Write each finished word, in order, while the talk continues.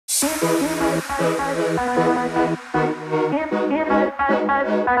Hello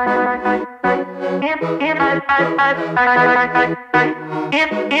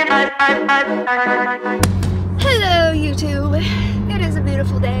YouTube, it is a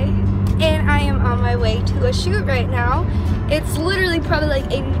beautiful day and I am on my way to a shoot right now. It's literally probably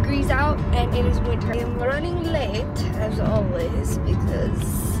like 80 degrees out and it is winter. I'm running late as always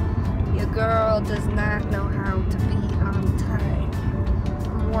because your girl does not know how to be on time.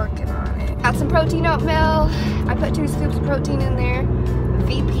 I'm working on it. Got some protein oatmeal. I put 2 scoops of protein in there.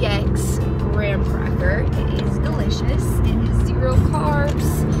 VPX graham cracker. It is delicious. It is 0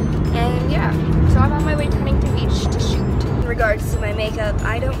 carbs. And yeah, so I'm on my way to Huntington Beach to shoot. In regards to my makeup,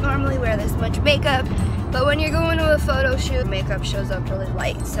 I don't normally wear this much makeup, but when you're going to a photo shoot, makeup shows up really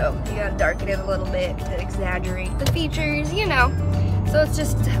light, so you gotta darken it a little bit to exaggerate the features, you know. So it's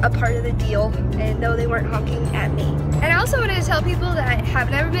just a part of the deal, and no, they weren't honking at me. And I also wanted to tell people that have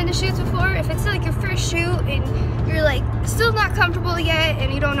never been to shoots before, if it's like your first shoot and you're like still not comfortable yet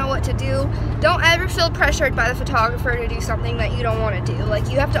and you don't know what to do, don't ever feel pressured by the photographer to do something that you don't want to do. Like,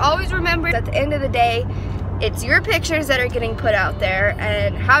 you have to always remember at the end of the day, it's your pictures that are getting put out there,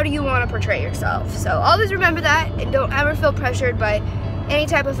 and how do you want to portray yourself? So always remember that, and don't ever feel pressured by any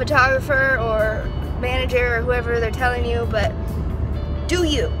type of photographer or manager or whoever they're telling you, but do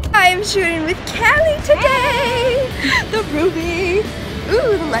you. I am shooting with Callie today. The Ruby.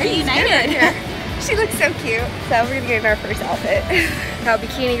 Ooh, the light is good right here. She looks so cute. So we're gonna get in our first outfit. How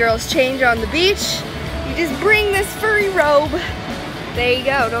bikini girls change on the beach. You just bring this furry robe. There you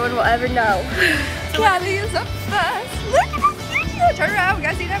go. No one will ever know. Callie is up first. Look at that booty. Turn around. We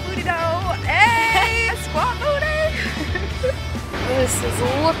gotta see that booty though. Hey, squat booty. This is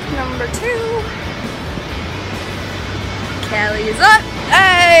look number 2. Callie is up.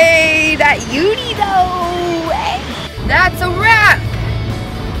 Hey, that beauty though. Hey. That's a wrap.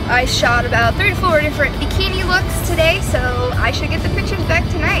 I shot about 3 to 4 different bikini looks today, so I should get the pictures back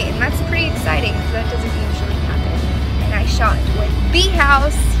tonight, and that's pretty exciting because that doesn't usually happen. And I shot with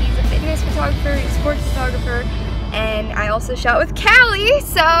B-House. He's a fitness photographer, he's a sports photographer, and I also shot with Callie,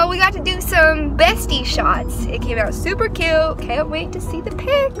 so we got to do some bestie shots. It came out super cute. Can't wait to see the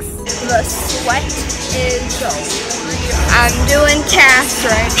pics. The sweat is real. I'm doing casts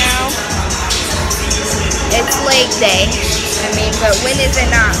right now. It's leg day. I mean, but when is it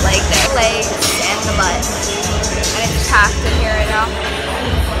not leg day? Legs and the butt. And it's packed in here right now.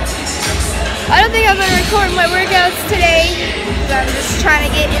 I don't think I'm gonna record my workouts today. I'm just trying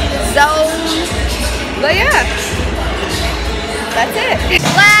to get in the zone. But yeah, that's it.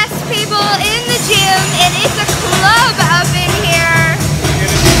 Last people in the gym, and it's a club up in here.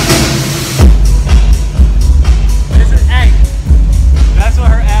 Hey, that's what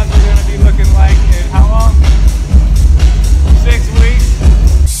her abs are gonna be looking like in how long? 6 weeks.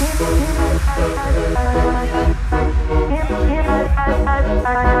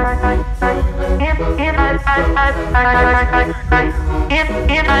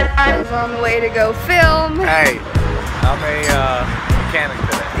 I was on the way to go film. Hey, I'm a mechanic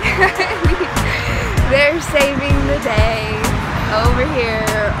today. They're saving the day over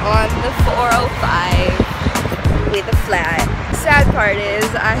here on the 405 with a flat. Sad part is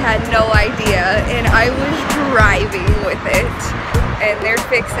I had no idea and I was driving with it, and they're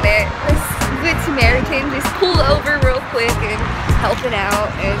fixing it. This Good Samaritan just pulled over real quick and helping out,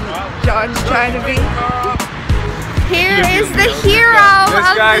 and John's trying to be. Here is the hero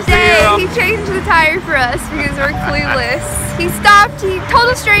of the day. He changed the tire for us because we're clueless. He stopped, he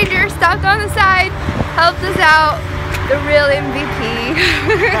told a stranger, stopped on the side, helped us out. The real MVP.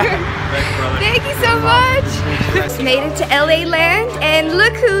 Thanks, brother. Thank you so much. Just made it to LA land, and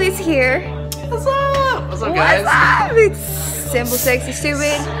look who is here. What's up? What's up, guys? What's up? It's Simple Sexy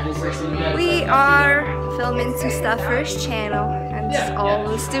Stupid. We are filming some stuff for his channel, and just all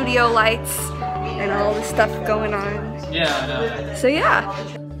the studio lights and all the stuff going on. Yeah, I know. So yeah.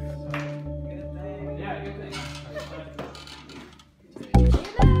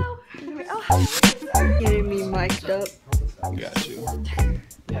 Getting me mic'd up. Got you.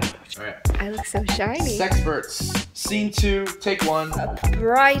 Alright. I look so shiny. Sexperts. Scene 2, take 1.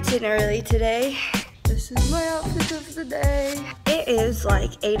 Bright and early today. This is my outfit of the day. It is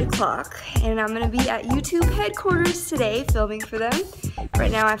like 8 o'clock and I'm gonna be at YouTube headquarters today filming for them.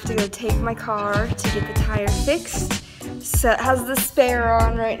 Right now I have to go take my car to get the tire fixed. So it has the spare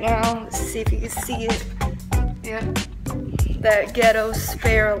on right now. Let's see if you can see it. Yeah. That ghetto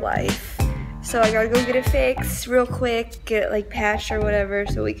spare life. So I gotta go get it fixed real quick, get it like patched or whatever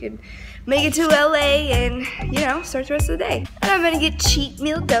so we can make it to LA and, you know, start the rest of the day. And I'm gonna get cheat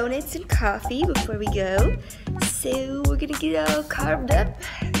meal donuts and coffee before we go. So we're gonna get all carved up,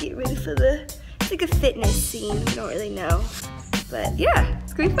 get ready for it's like a fitness scene. We don't really know. But yeah,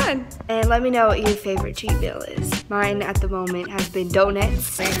 it's gonna be fun. And let me know what your favorite cheat meal is. Mine at the moment has been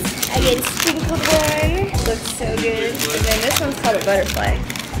donuts. I get a sprinkled one. Looks so good. And then this one's called a butterfly.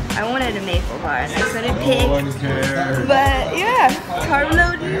 I wanted a maple bar and I couldn't pick. But yeah, carb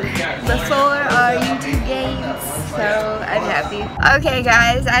loading before our YouTube games. So I'm happy. Okay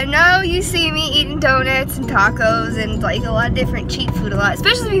guys, I know you see me eating donuts and tacos and like a lot of different cheat food a lot.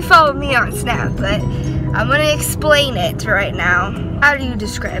 Especially if you follow me on Snap. But I'm gonna explain it right now. How do you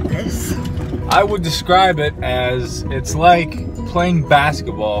describe this? I would describe it as it's like playing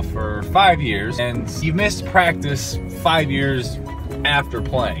basketball for 5 years and you missed practice 5 years after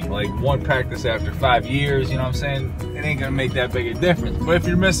playing. Like one practice after 5 years, you know what I'm saying? It ain't gonna make that big a difference. But if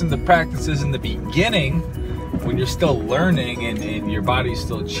you're missing the practices in the beginning, when you're still learning and your body's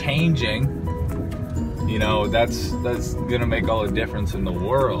still changing, you know, that's gonna make all the difference in the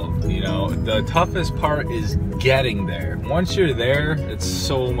world. You know, the toughest part is getting there. Once you're there, it's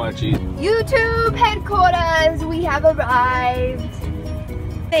so much easier. YouTube headquarters, we have arrived.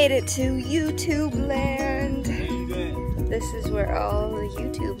 Made it to YouTube land. This is where all the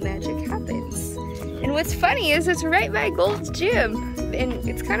YouTube magic happens. And what's funny is it's right by Gold's Gym. And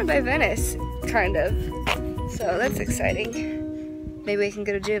it's kind of by Venice, kind of. So that's exciting. Maybe I can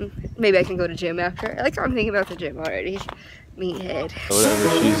go to gym. Maybe I can go to gym after. I like how I'm thinking about the gym already. Meathead. Whatever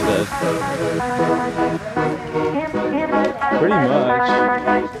she said. Pretty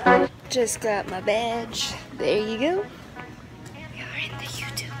much. Just got my badge. There you go. We are in the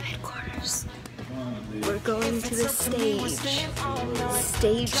YouTube headquarters. We're going to the stage.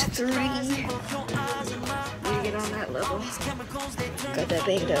 Stage 3. We get on that level. Got that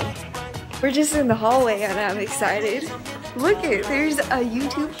banged up. We're just in the hallway and I'm excited. Look it, there's a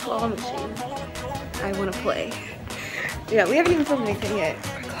YouTube claw machine. I want to play. Yeah, we haven't even filmed anything yet.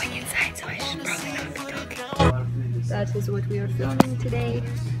 We're going inside, so I should probably not be talking. That is what we are filming today.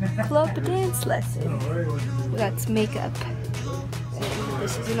 Club dance lesson. That's makeup. And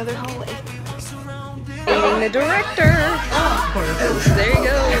this is another hallway. Meeting the director. There you go.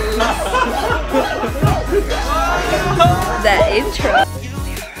 That intro.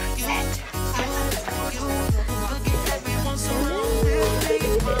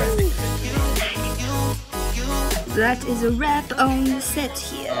 That is a wrap on the set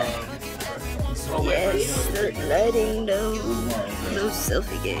here. Yes, the lighting, those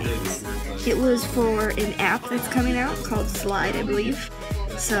selfie games. It was for an app that's coming out called Slide, I believe.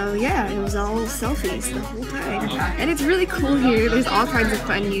 So yeah, it was all selfies the whole time. And it's really cool here. There's all kinds of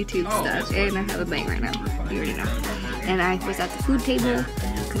fun YouTube stuff. And I have a bang right now. You already know. And I was at the food table.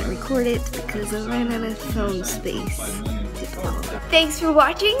 Couldn't record it because I ran out of phone space. Thanks for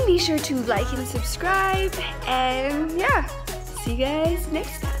watching. Be sure to like and subscribe. And yeah, see you guys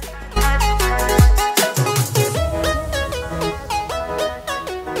next time.